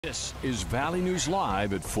This is Valley News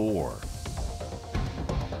Live at 4.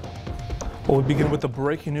 Well, we begin with the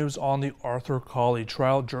breaking news on the Arthur Colley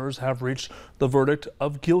trial. Jurors have reached the verdict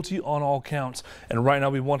of guilty on all counts. And right now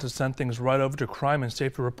we want to send things right over to crime and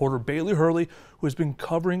safety reporter Bailey Hurley, who has been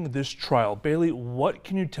covering this trial. Bailey, what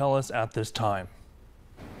can you tell us at this time?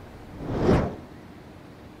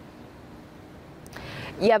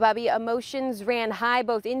 Yeah, Bobby, emotions ran high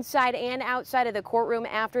both inside and outside of the courtroom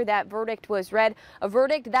after that verdict was read. A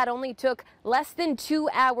verdict that only took less than 2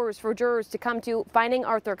 hours for jurors to come to, finding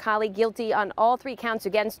Arthur Colley guilty on all 3 counts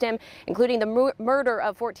against him, including the murder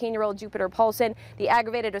of 14-year-old Jupiter Paulson, the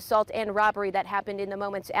aggravated assault and robbery that happened in the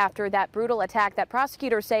moments after that brutal attack that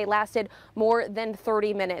prosecutors say lasted more than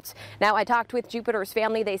 30 minutes. Now, I talked with Jupiter's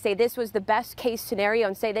family. They say this was the best case scenario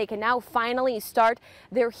and say they can now finally start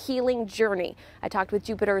their healing journey. I talked with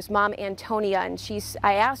Jupiter's mom, Antonia, and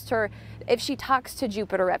I asked her if she talks to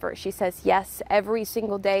Jupiter ever. She says yes, every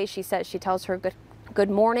single day. She says she tells her good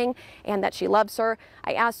morning and that she loves her.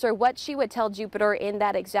 I asked her what she would tell Jupiter in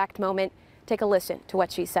that exact moment. Take a listen to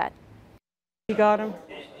what she said. We got him.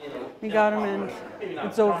 We got him, and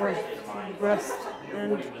it's over. Rest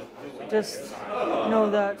and just know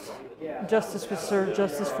that justice was served,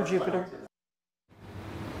 justice for Jupiter.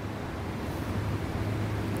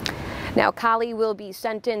 Now, Colley will be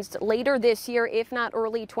sentenced later this year, if not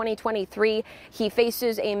early 2023. He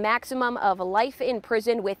faces a maximum of life in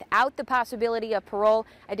prison without the possibility of parole.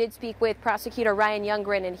 I did speak with prosecutor Ryan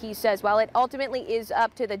Youngren, and he says while it ultimately is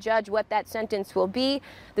up to the judge what that sentence will be,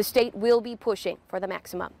 the state will be pushing for the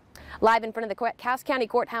maximum. Live in front of the Cass County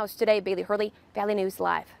Courthouse today, Bailey Hurley, Valley News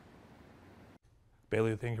Live.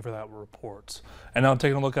 Bailey, thank you for that report. And now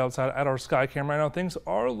taking a look outside at our sky cam right now, things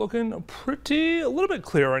are looking a little bit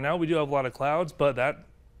clear right now. We do have a lot of clouds, but that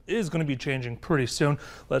is going to be changing pretty soon.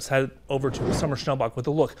 Let's head over to Summer Schnellbach with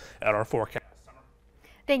a look at our forecast.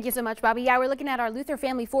 Thank you so much, Bobby. Yeah, we're looking at our Luther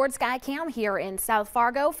Family Ford Sky Cam here in South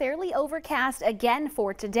Fargo. Fairly overcast again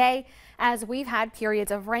for today as we've had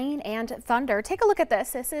periods of rain and thunder. Take a look at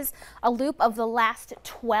this. This is a loop of the last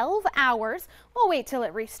 12 hours. We'll wait till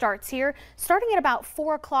it restarts here, starting at about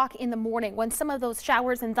 4 o'clock in the morning when some of those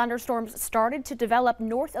showers and thunderstorms started to develop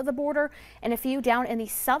north of the border and a few down in the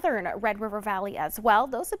southern Red River Valley as well.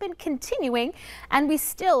 Those have been continuing, and we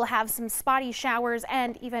still have some spotty showers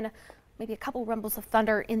and even maybe a couple rumbles of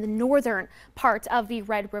thunder in the northern part of the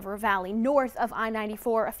Red River Valley, north of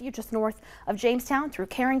I-94, a few just north of Jamestown, through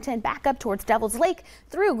Carrington, back up towards Devil's Lake,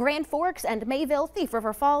 through Grand Forks and Mayville, Thief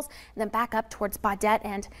River Falls, and then back up towards Baudette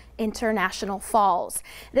and International Falls.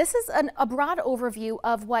 This is a broad overview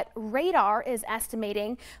of what radar is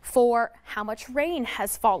estimating for how much rain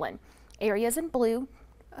has fallen. Areas in blue,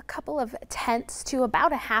 a couple of tenths to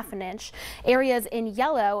about a ½ an inch. Areas in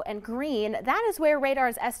yellow and green, that is where radar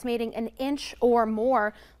is estimating an inch or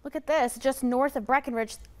more. Look at this, just north of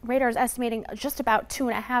Breckenridge, radar is estimating just about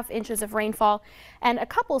 2.5 inches of rainfall, and a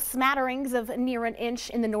couple smatterings of near an inch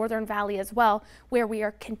in the northern valley as well, where we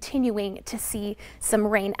are continuing to see some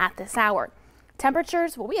rain at this hour.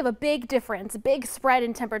 Temperatures, well, we have a big difference, a big spread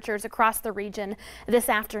in temperatures across the region this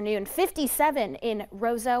afternoon. 57 in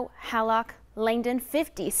Roseau, Hallock, Langdon,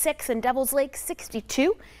 56 in Devil's Lake,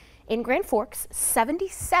 62 in Grand Forks,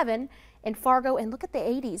 77 in Fargo, and look at the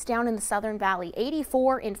 80s down in the Southern Valley,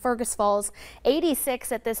 84 in Fergus Falls,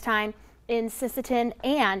 86 at this time in Sisseton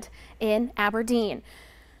and in Aberdeen.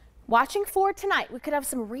 Watching for tonight, we could have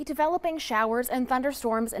some redeveloping showers and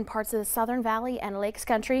thunderstorms in parts of the Southern Valley and Lakes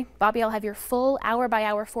Country. Bobby, I'll have your full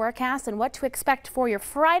hour-by-hour forecast and what to expect for your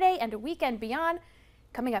Friday and a weekend beyond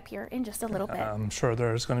coming up here in just a little bit. I'm sure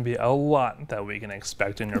there's going to be a lot that we can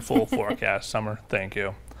expect in your full forecast, Summer. Thank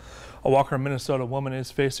you. A Walker, Minnesota woman is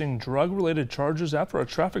facing drug-related charges after a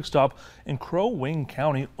traffic stop in Crow Wing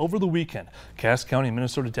County over the weekend. Cass County,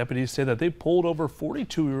 Minnesota deputies say that they pulled over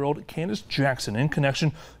 42-year-old Candace Jackson in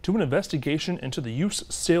connection to an investigation into the use,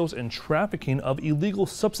 sales, and trafficking of illegal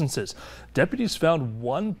substances. Deputies found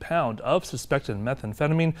 1 pound of suspected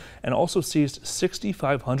methamphetamine and also seized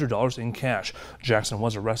 $6,500 in cash. Jackson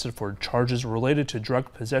was arrested for charges related to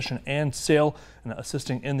drug possession and sale, and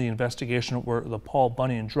assisting in the investigation were the Paul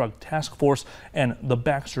Bunyan Drug Task Force and the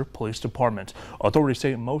Baxter Police Department. Authorities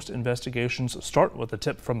say most investigations start with a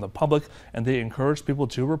tip from the public, and they encourage people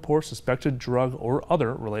to report suspected drug or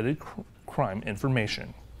other related crime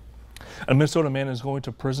information. A Minnesota man is going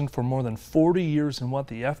to prison for more than 40 years in what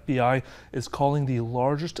the FBI is calling the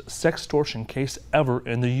largest sextortion case ever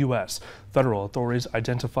in the U.S. Federal authorities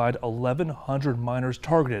identified 1,100 minors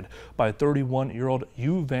targeted by 31-year-old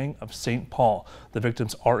Yu Vang of St. Paul. The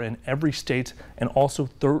victims are in every state and also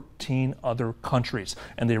 13 other countries,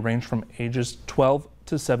 and they range from ages 12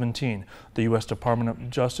 to 17. The U.S. Department of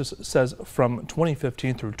Justice says from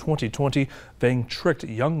 2015 through 2020, Vang tricked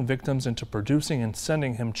young victims into producing and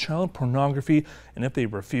sending him child pornography, and if they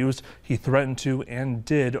refused, he threatened to and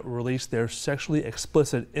did release their sexually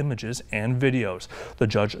explicit images and videos. The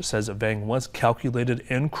judge says Vang was calculated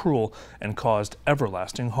and cruel and caused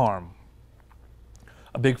everlasting harm.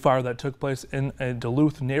 A big fire that took place in a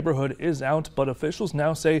Duluth neighborhood is out, but officials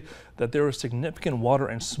now say that there is significant water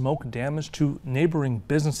and smoke damage to neighboring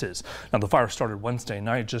businesses. Now, the fire started Wednesday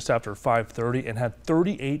night just after 5:30 and had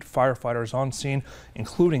 38 firefighters on scene,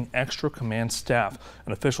 including extra command staff.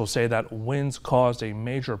 And officials say that winds caused a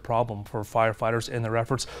major problem for firefighters in their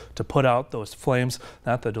efforts to put out those flames,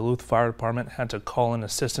 that the Duluth Fire Department had to call in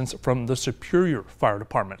assistance from the Superior Fire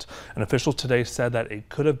Department. And officials today said that it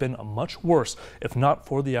could have been much worse if not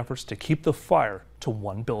for the efforts to keep the fire to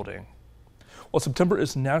one building. Well, September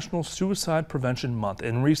is National Suicide Prevention Month.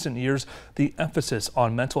 In recent years, the emphasis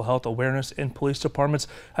on mental health awareness in police departments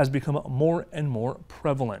has become more and more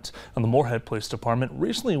prevalent. And the Moorhead Police Department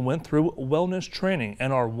recently went through wellness training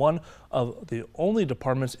and are one of the only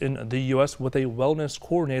departments in the U.S. with a wellness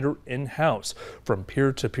coordinator in-house. From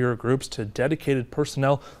peer-to-peer groups to dedicated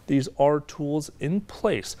personnel, these are tools in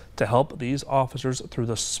place to help these officers through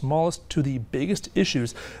the smallest to the biggest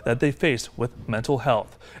issues that they face with mental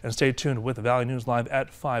health. And stay tuned with Valley News Live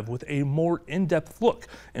at 5 with a more in-depth look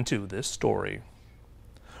into this story.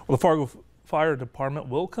 Well, the Fargo Fire Department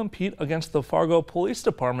will compete against the Fargo Police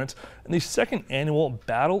Department in the second annual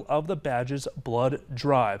Battle of the Badges Blood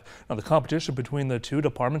Drive. Now, the competition between the two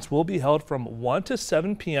departments will be held from 1 to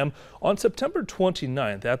 7 p.m. on September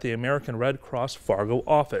 29th at the American Red Cross Fargo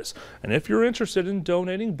office. And if you're interested in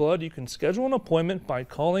donating blood, you can schedule an appointment by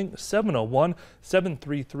calling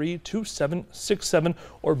 701-733-2767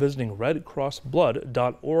 or visiting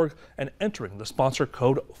redcrossblood.org and entering the sponsor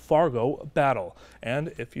code Fargo Battle.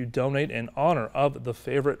 And if you donate in honor of the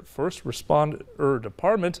favorite first responder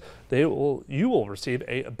department, you will receive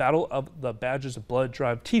a Battle of the Badges Blood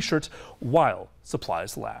Drive t-shirt while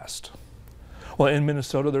supplies last. Well, in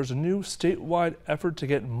Minnesota, there's a new statewide effort to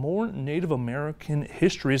get more Native American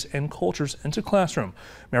histories and cultures into classroom.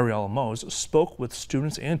 Mariella Mose spoke with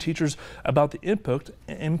students and teachers about the impact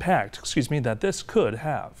that this could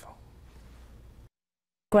have.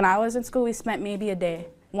 When I was in school, we spent maybe a day,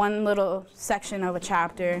 one little section of a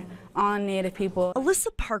chapter on Native people.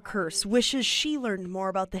 Alyssa Parkhurst wishes she learned more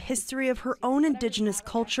about the history of her own Indigenous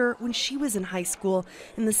culture when she was in high school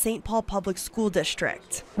in the St. Paul Public School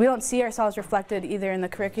District. We don't see ourselves reflected either in the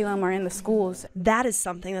curriculum or in the schools. That is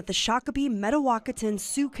something that the Shakopee Mdewakanton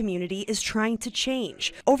Sioux community is trying to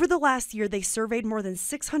change. Over the last year, they surveyed more than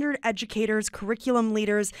 600 educators, curriculum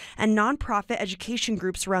leaders, and nonprofit education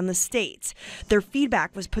groups around the state. Their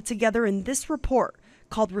feedback was put together in this report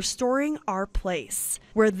called Restoring Our Place,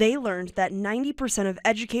 where they learned that 90% of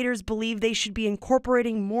educators believe they should be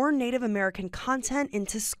incorporating more Native American content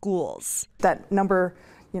into schools. That number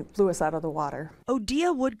blew us out of the water.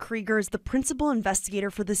 Odia Wood-Krieger is the principal investigator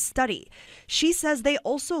for this study. She says they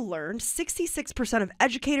also learned 66% of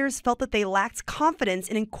educators felt that they lacked confidence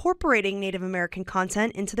in incorporating Native American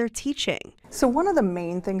content into their teaching. So one of the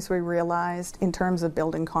main things we realized in terms of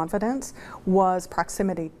building confidence was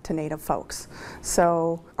proximity to Native folks.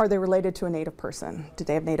 So are they related to a Native person? Do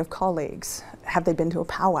they have Native colleagues? Have they been to a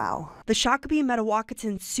powwow? The Shakopee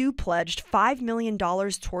Mdewakanton Sioux pledged $5 million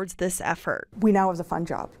towards this effort. We now have a fun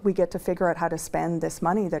job. We get to figure out how to spend this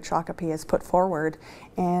money that Shakopee has put forward,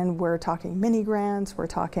 and we're talking mini grants, we're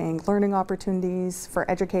talking learning opportunities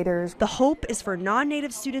for educators. The hope is for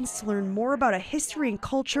non-Native students to learn more about a history and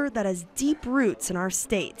culture that has deep roots in our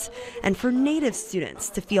state, and for Native students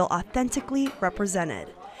to feel authentically represented.